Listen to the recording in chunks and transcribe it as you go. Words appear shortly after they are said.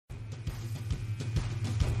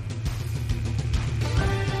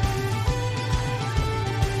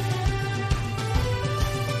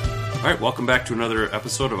All right, welcome back to another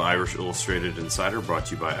episode of Irish Illustrated Insider, brought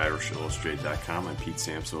to you by IrishIllustrated.com. I'm Pete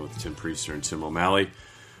Sampson with Tim Priester and Tim O'Malley.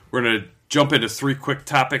 We're going to jump into three quick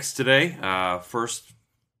topics today. First,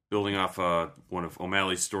 building off one of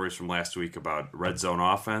O'Malley's stories from last week about red zone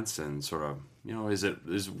offense and sort of,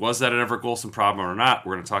 was that an Everett Golson problem or not?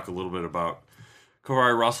 We're going to talk a little bit about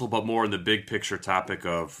Kavari Russell, but more in the big picture topic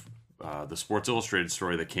of the Sports Illustrated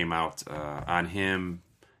story that came out on him,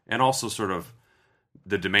 and also sort of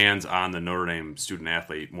the demands on the Notre Dame student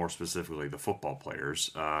athlete, more specifically the football players,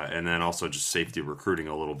 and then also just safety recruiting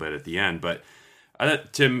a little bit at the end. But I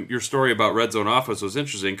thought, Tim, your story about red zone offense was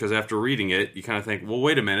interesting because after reading it, you kind of think, well,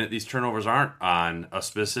 wait a minute, these turnovers aren't on a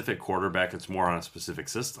specific quarterback, it's more on a specific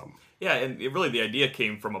system. Yeah, and really the idea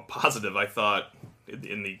came from a positive, I thought,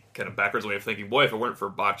 in the kind of backwards way of thinking, boy, if it weren't for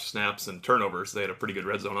botched snaps and turnovers, they had a pretty good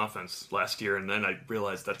red zone offense last year. And then I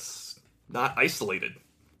realized that's not isolated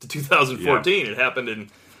to 2014. Yeah. It happened in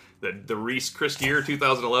the Reese-Chris year,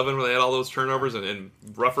 2011, where they had all those turnovers and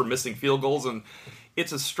rougher missing field goals. And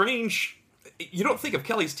it's a strange... You don't think of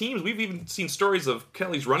Kelly's teams. We've even seen stories of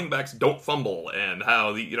Kelly's running backs don't fumble and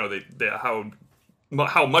how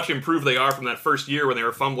how much improved they are from that first year when they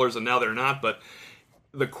were fumblers and now they're not. But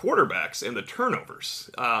the quarterbacks and the turnovers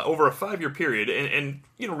over a 5-year period, and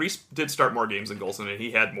Reese did start more games than Golson, and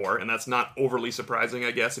he had more, and that's not overly surprising,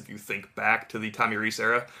 I guess, if you think back to the Tommy Reese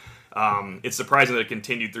era. It's surprising that it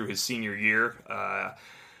continued through his senior year.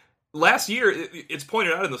 Last year, it's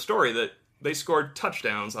pointed out in the story that they scored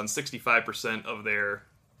touchdowns on 65% of their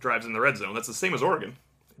drives in the red zone. That's the same as Oregon.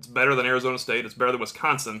 It's better than Arizona State. It's better than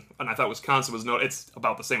Wisconsin. And I thought Wisconsin was it's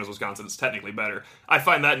about the same as Wisconsin. It's technically better. I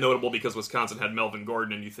find that notable because Wisconsin had Melvin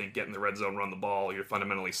Gordon, and you think get in the red zone, run the ball, you're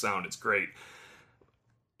fundamentally sound. It's great.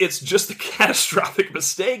 It's just the catastrophic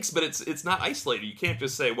mistakes, but it's not isolated. You can't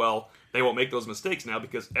just say, well, they won't make those mistakes now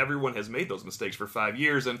because everyone has made those mistakes for 5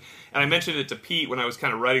 years. And I mentioned it to Pete when I was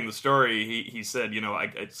kind of writing the story. He said,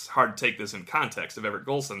 it's hard to take this in context of Everett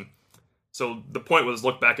Golson. So the point was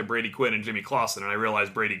look back at Brady Quinn and Jimmy Clausen, and I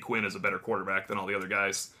realized Brady Quinn is a better quarterback than all the other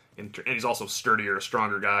guys. And he's also sturdier, a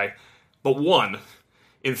stronger guy. But one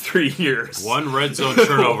in 3 years. One red zone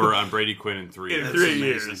turnover on Brady Quinn in 3 years. In 3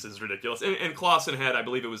 years. This is ridiculous. And Clausen had, I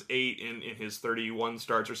believe it was 8 in his 31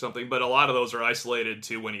 starts or something, but a lot of those are isolated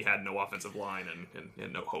to when he had no offensive line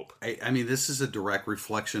and no hope. I mean, this is a direct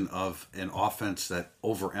reflection of an offense that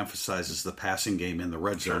overemphasizes the passing game in the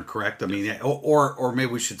red zone, correct? I mean, or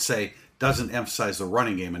maybe we should say doesn't emphasize the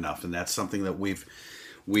running game enough, and that's something that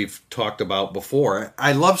we've talked about before.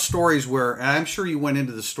 I love stories where, and I'm sure you went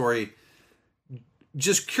into the story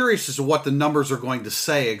just curious as to what the numbers are going to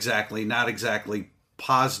say exactly, not exactly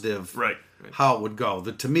positive, right. How it would go.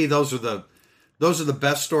 To me, those are the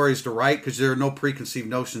best stories to write because there are no preconceived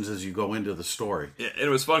notions as you go into the story. Yeah, and it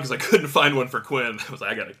was fun because I couldn't find one for Quinn. I was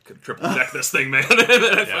like, I got to triple check this thing, man. And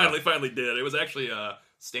then I finally did. It was actually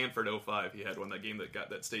Stanford 05. He had one, that game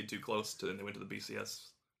that stayed too close and they went to the BCS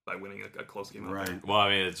by winning a close game out there. Well,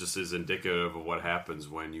 I mean, it just is indicative of what happens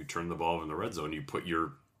when you turn the ball in the red zone. You put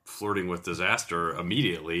your flirting with disaster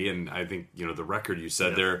immediately, and I think the record you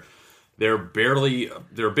said they're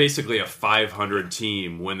basically a 500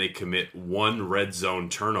 team when they commit one red zone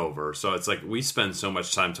turnover. So it's like we spend so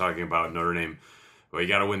much time talking about Notre Dame. Well, you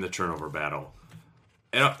got to win the turnover battle.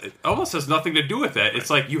 And it almost has nothing to do with that. It's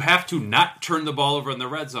like you have to not turn the ball over in the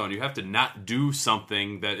red zone. You have to not do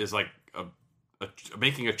something that is like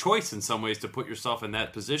making a choice in some ways to put yourself in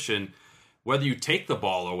that position. Whether you take the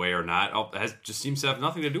ball away or not, just seems to have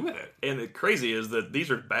nothing to do with it. And the crazy is that these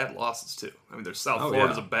are bad losses, too. I mean, there's South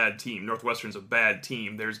Florida's a bad team. Northwestern's a bad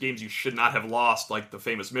team. There's games you should not have lost, like the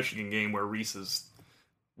famous Michigan game where Reese is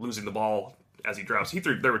losing the ball as he drops.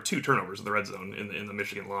 There were 2 turnovers in the red zone in the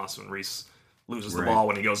Michigan loss when Reese loses the ball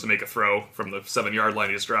when he goes to make a throw from the 7-yard line.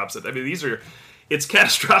 He just drops it. I mean, it's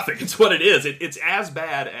catastrophic. It's what it is. It's as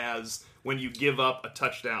bad as when you give up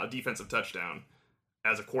a defensive touchdown,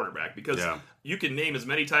 as a quarterback, because you can name as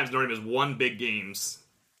many times Notre Dame has won big games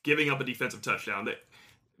giving up a defensive touchdown. That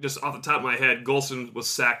just off the top of my head, Golson was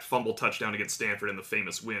sacked, fumble touchdown against Stanford in the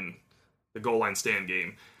famous win, the goal line stand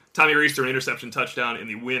game. Tommy Reese threw an interception touchdown in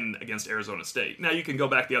the win against Arizona State. Now you can go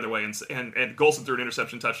back the other way and Golson threw an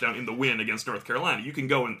interception touchdown in the win against North Carolina. You can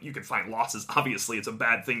go and you can find losses. Obviously, it's a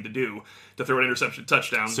bad thing to do to throw an interception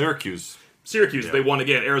touchdown. Syracuse, they won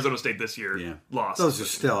again. Arizona State this year lost. Those are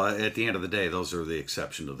still, at the end of the day, those are the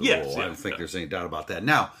exception to the rule. I don't think there's any doubt about that.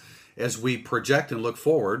 Now, as we project and look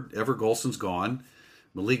forward, Everett Golson's gone.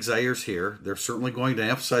 Malik Za'ire's here. They're certainly going to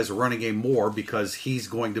emphasize the running game more because he's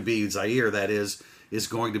going to be, Zaire, that is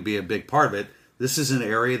going to be a big part of it. This is an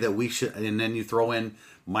area that we should, and then you throw in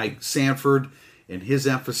Mike Sanford and his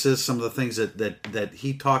emphasis, some of the things that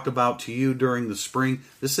he talked about to you during the spring,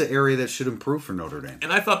 this is an area that should improve for Notre Dame.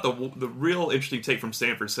 And I thought the real interesting take from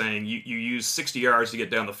Stanford saying you use 60 yards to get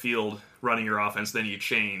down the field running your offense, then you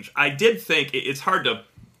change. I did think it's hard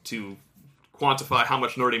to quantify how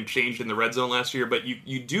much Notre Dame changed in the red zone last year, but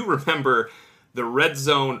you do remember the red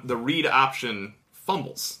zone, the read option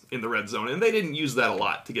fumbles in the red zone, and they didn't use that a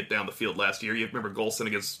lot to get down the field last year. You remember Golson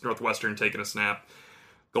against Northwestern taking a snap,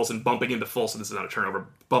 Golson bumping into Folston. This is not a turnover.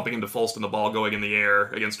 Bumping into Folston, the ball going in the air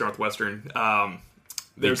against Northwestern.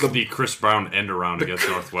 There's the Chris Brown end around against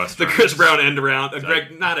Northwestern. The Chris Brown end around.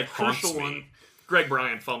 Not a crucial one. Greg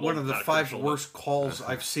Bryant fumbled. One of the 5 worst calls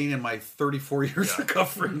I've seen in my 34 years of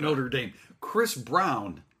covering Notre Dame. Chris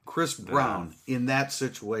Brown in that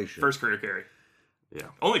situation. First career carry. Yeah.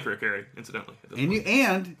 Only career carry, incidentally.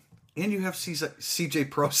 And you have CJ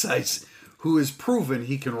Prosise, who has proven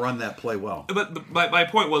he can run that play well. But my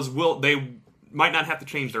point was, they might not have to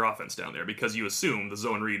change their offense down there because you assume the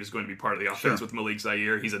zone read is going to be part of the offense with Malik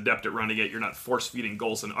Zaire. He's adept at running it. You're not force-feeding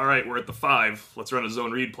Golson. All right, we're at the 5. Let's run a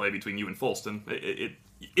zone read play between you and Folston.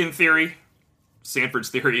 In theory, Sanford's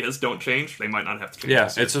theory is don't change. They might not have to change. Yeah,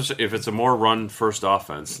 if it's a more run-first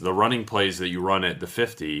offense, the running plays that you run at the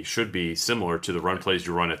 50 should be similar to the run plays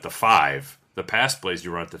you run at the 5. The pass plays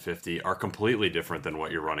you run at the 50 are completely different than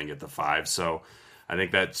what you're running at the 5. So I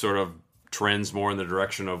think that sort of trends more in the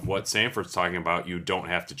direction of what Sanford's talking about. You don't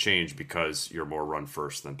have to change because you're more run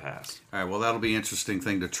first than pass. All right, well, that'll be an interesting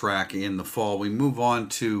thing to track in the fall. We move on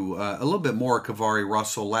to a little bit more Kavari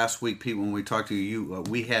Russell. Last week, Pete, when we talked to you,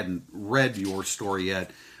 we hadn't read your story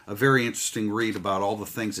yet. A very interesting read about all the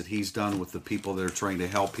things that he's done with the people that are trying to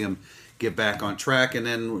help him get back on track. And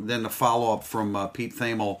then the follow-up from Pete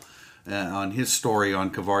Thamel on his story on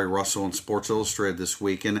Kavari Russell in Sports Illustrated this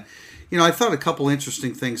week. And, I thought a couple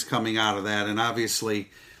interesting things coming out of that. And obviously,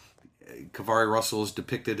 Kavari Russell is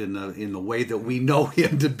depicted in the way that we know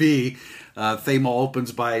him to be. Thamel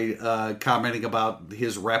opens by commenting about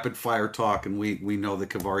his rapid-fire talk, and we know that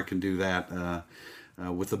Kavari can do that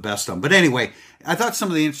with the best of them. But anyway, I thought some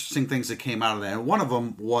of the interesting things that came out of that, and one of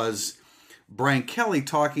them was Brian Kelly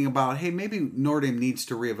talking about, hey, maybe Notre Dame needs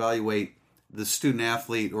to reevaluate the student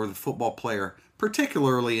athlete or the football player,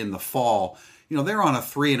 particularly in the fall. They're on a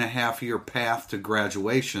 3.5-year path to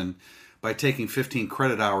graduation by taking 15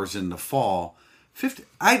 credit hours in the fall.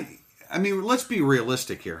 I mean, let's be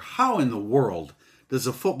realistic here. How in the world does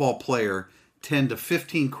a football player tend to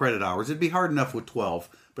 15 credit hours? It'd be hard enough with 12,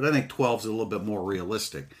 but I think 12 is a little bit more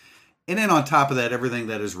realistic. And then on top of that, everything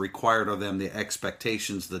that is required of them, the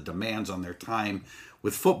expectations, the demands on their time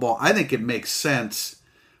with football, I think it makes sense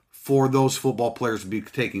for those football players to be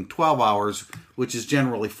taking 12 hours, which is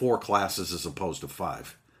generally 4 classes as opposed to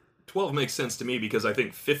 5. 12 makes sense to me because I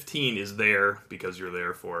think 15 is there because you're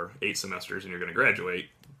there for 8 semesters and you're going to graduate.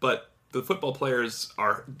 But the football players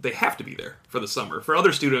they have to be there for the summer. For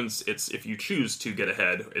other students, it's if you choose to get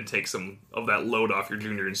ahead and take some of that load off your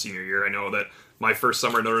junior and senior year. I know that my first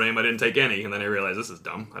summer at Notre Dame, I didn't take any, and then I realized this is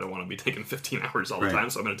dumb. I don't want to be taking 15 hours all the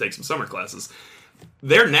time, so I'm going to take some summer classes.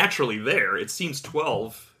 They're naturally there. It seems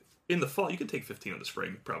 12 in the fall. You could take 15 in the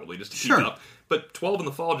spring, probably, just to keep up. But 12 in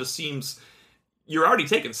the fall just seems... You're already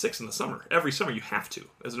taking 6 in the summer. Every summer you have to,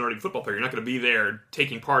 as a Notre Dame football player. You're not going to be there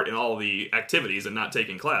taking part in all the activities and not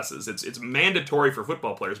taking classes. It's mandatory for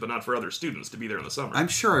football players, but not for other students to be there in the summer. I'm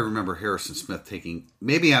sure I remember Harrison Smith taking...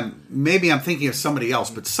 Maybe I'm thinking of somebody else,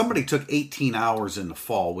 but somebody took 18 hours in the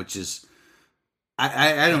fall, which is...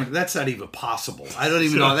 I don't... That's not even possible. I don't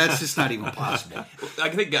even know. That's just not even possible. I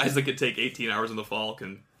think guys that could take 18 hours in the fall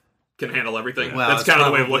can handle everything. Well, that's kind of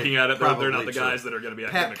the way of looking at it. They're not the guys that are going to be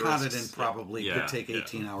Pat academic Connaughton probably could take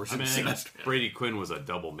 18 hours in a semester. Brady Quinn was a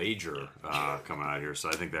double major coming out here, so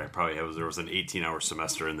I think that probably there was an 18-hour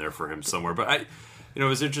semester in there for him somewhere. But it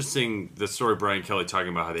was interesting, the story Brian Kelly talking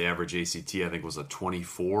about how the average ACT, I think, was a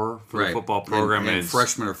 24 for the football program. And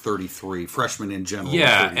freshmen are 33. Freshmen in general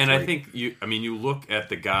Yeah, are 33. and I think, you look at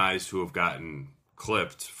the guys who have gotten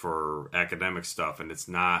clipped for academic stuff, and it's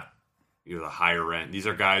not the higher end. These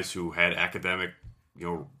are guys who had academic,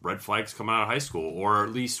 red flags coming out of high school, or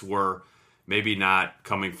at least were maybe not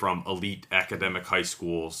coming from elite academic high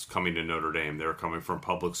schools coming to Notre Dame. They were coming from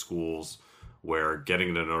public schools where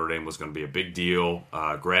getting to Notre Dame was going to be a big deal.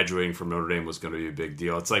 Graduating from Notre Dame was going to be a big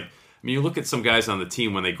deal. It's like, you look at some guys on the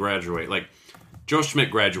team when they graduate, like Joe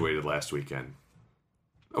Schmidt graduated last weekend.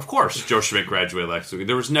 Of course, Joe Schmidt graduated last weekend.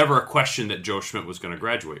 There was never a question that Joe Schmidt was going to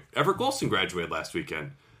graduate. Everett Golson graduated last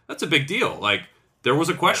weekend. That's a big deal. Like, there was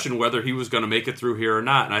a question whether he was going to make it through here or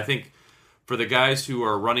not. And I think for the guys who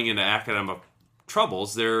are running into academic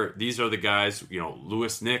troubles. These are the guys.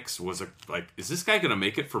 Lewis Nix was is this guy going to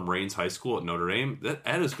make it from Raines High School at Notre Dame?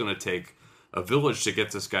 That is going to take a village to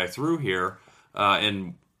get this guy through here.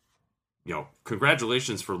 And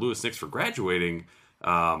congratulations for Lewis Nix for graduating.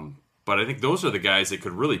 But I think those are the guys that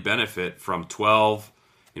could really benefit from 12.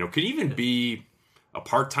 Could even be a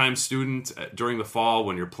part-time student during the fall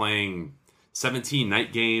when you're playing 17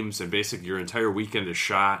 night games and basically your entire weekend is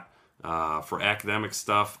shot for academic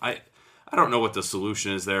stuff. I don't know what the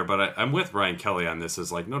solution is there, but I'm with Ryan Kelly on this.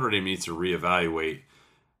 Is like Notre Dame needs to reevaluate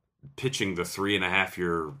pitching the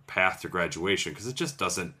 3.5-year path to graduation, because it just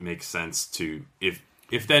doesn't make sense to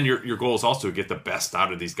if then your goal is also to get the best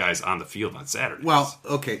out of these guys on the field on Saturdays. Well,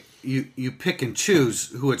 okay, you pick and choose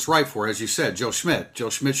who it's right for. As you said, Joe Schmidt. Joe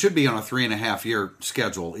Schmidt should be on a 3.5-year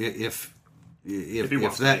schedule if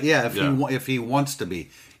he wants to be.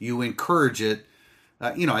 You encourage it.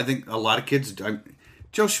 I think a lot of kids.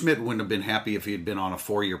 Joe Schmidt wouldn't have been happy if he had been on a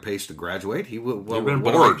 4-year pace to graduate. He would have been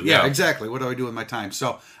bored. Yeah, exactly. What do I do with my time?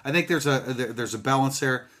 So I think there's a balance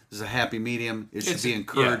there. There's a happy medium. It should be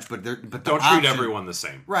encouraged, but don't treat everyone the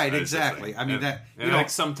same. Right, exactly. I mean, I think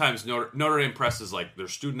sometimes Notre Dame presses like they're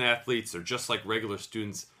student athletes. They're just like regular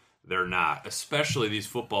students. They're not. Especially these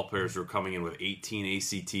football players who are coming in with 18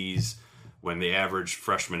 ACTs when the average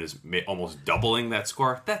freshman is almost doubling that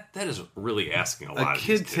score. That is really asking a lot.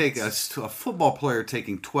 A football player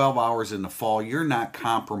taking 12 hours in the fall. You're not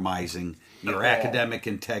compromising your academic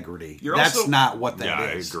integrity. That's not what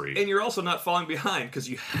that is. I agree. And you're also not falling behind because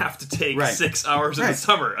you have to take 6 hours in the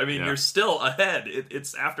summer. I mean, you're still ahead.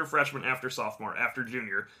 It's after freshman, after sophomore, after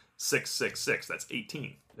junior. 6. That's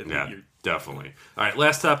 18. Definitely. All right,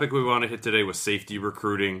 last topic we want to hit today was safety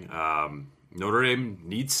recruiting. Notre Dame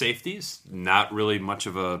needs safeties. Not really much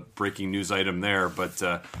of a breaking news item there, but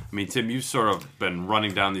Tim, you've sort of been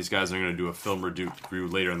running down these guys. I'm going to do a film review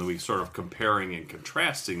later in the week, sort of comparing and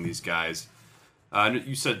contrasting these guys.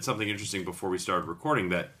 You said something interesting before we started recording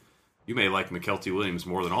that you may like McKelty Williams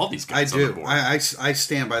more than all these guys. I do. I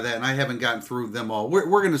stand by that, and I haven't gotten through them all. We're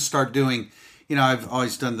going to start doing. I've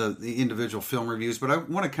always done the individual film reviews, but I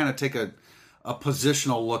want to kind of take a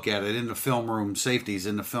positional look at it in the film room safeties,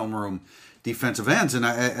 in the film room defensive ends, and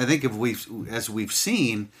I think as we've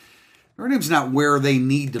seen, Notre Dame's not where they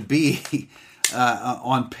need to be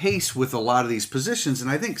on pace with a lot of these positions, and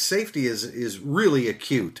I think safety is really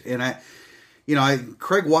acute. And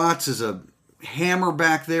Craig Watts is a hammer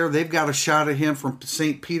back there. They've got a shot at him from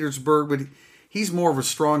St. Petersburg, but he's more of a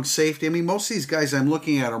strong safety. I mean, most of these guys I'm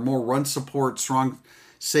looking at are more run support, strong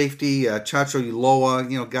safety. Chacho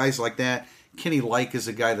Uloa, guys like that. Kenny Like is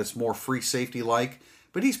a guy that's more free safety like.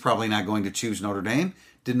 But he's probably not going to choose Notre Dame.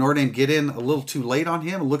 Did Notre Dame get in a little too late on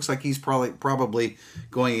him? It looks like he's probably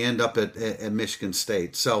going to end up at Michigan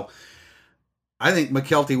State. So I think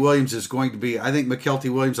McKelty Williams is going to be. I think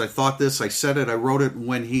McKelty Williams. I thought this. I said it. I wrote it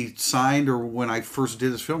when he signed or when I first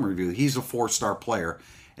did his film review. He's a 4-star player,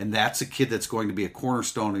 and that's a kid that's going to be a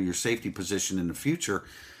cornerstone of your safety position in the future.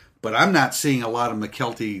 But I'm not seeing a lot of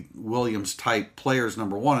McKelty Williams type players.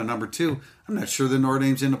 Number one, and number two, I'm not sure that Notre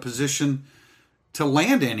Dame's in a position to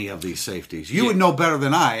land any of these safeties. You would know better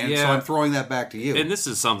than I, and so I'm throwing that back to you. And this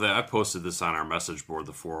is something, I posted this on our message board,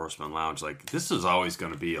 the Four Horsemen Lounge. Like, this is always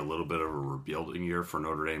going to be a little bit of a rebuilding year for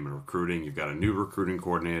Notre Dame in recruiting. You've got a new recruiting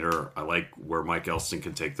coordinator. I like where Mike Elston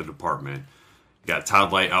can take the department. You got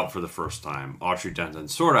Todd Light out for the first time. Autry Denton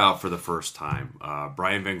sort of out for the first time.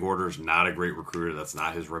 Brian Van Gorder's not a great recruiter. That's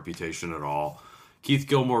not his reputation at all. Keith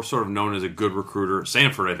Gilmore sort of known as a good recruiter.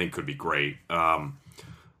 Sanford, I think, could be great.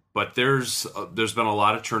 But there's been a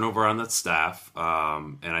lot of turnover on that staff,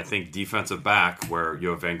 and I think defensive back, where you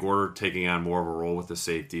have Van Gorder taking on more of a role with the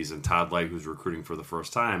safeties and Todd Light, who's recruiting for the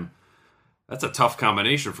first time, that's a tough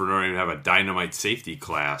combination for Notre Dame to have a dynamite safety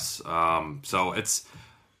class. So it's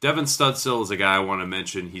Devin Studstill is a guy I want to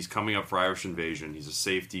mention. He's coming up for Irish Invasion. He's a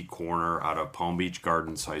safety corner out of Palm Beach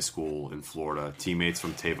Gardens High School in Florida. Teammates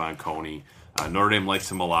from Tavon Coney. Notre Dame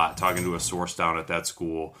likes him a lot. Talking to a source down at that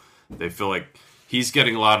school, they feel like he's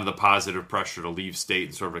getting a lot of the positive pressure to leave state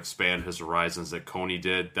and sort of expand his horizons that Coney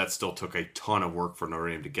did. That still took a ton of work for Notre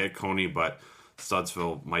Dame to get Coney, but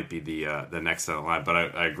Studstill might be the next on the line. But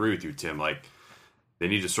I agree with you, Tim. Like, they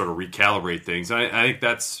need to sort of recalibrate things. And I think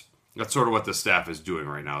that's sort of what the staff is doing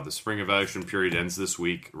right now. The spring evaluation period ends this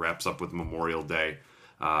week, wraps up with Memorial Day,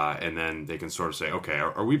 and then they can sort of say, okay,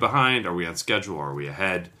 are we behind? Are we on schedule? Are we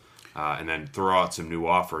ahead? And then throw out some new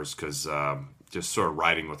offers, because just sort of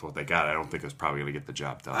riding with what they got, I don't think is probably going to get the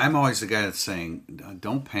job done. I'm always the guy that's saying,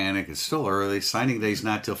 don't panic. It's still early. Signing day's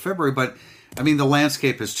not till February. But, I mean, the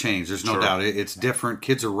landscape has changed. There's no doubt. It's different.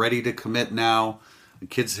 Kids are ready to commit now. The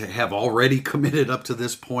kids have already committed up to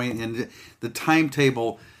this point, and the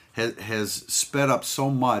timetable has sped up so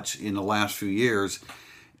much in the last few years.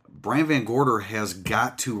 Brian Van Gorder has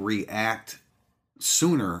got to react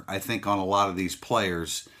sooner, I think, on a lot of these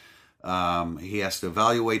players. He has to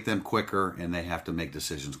evaluate them quicker, and they have to make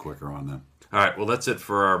decisions quicker on them. All right, well, that's it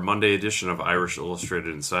for our Monday edition of Irish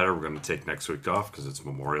Illustrated Insider. We're going to take next week off because it's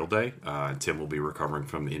Memorial Day. And Tim will be recovering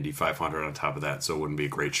from the Indy 500 on top of that, so it wouldn't be a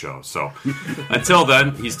great show. So until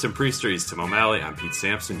then, he's Tim Priester, he's Tim O'Malley, I'm Pete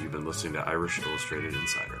Sampson. You've been listening to Irish Illustrated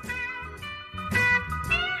Insider.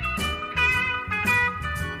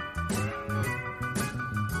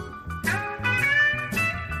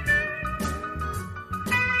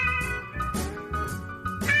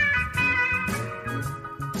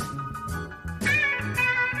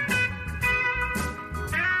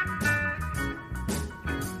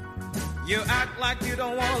 You act like you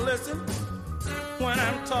don't want to listen when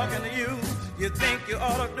I'm talking to you. You think you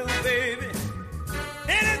ought to do, baby,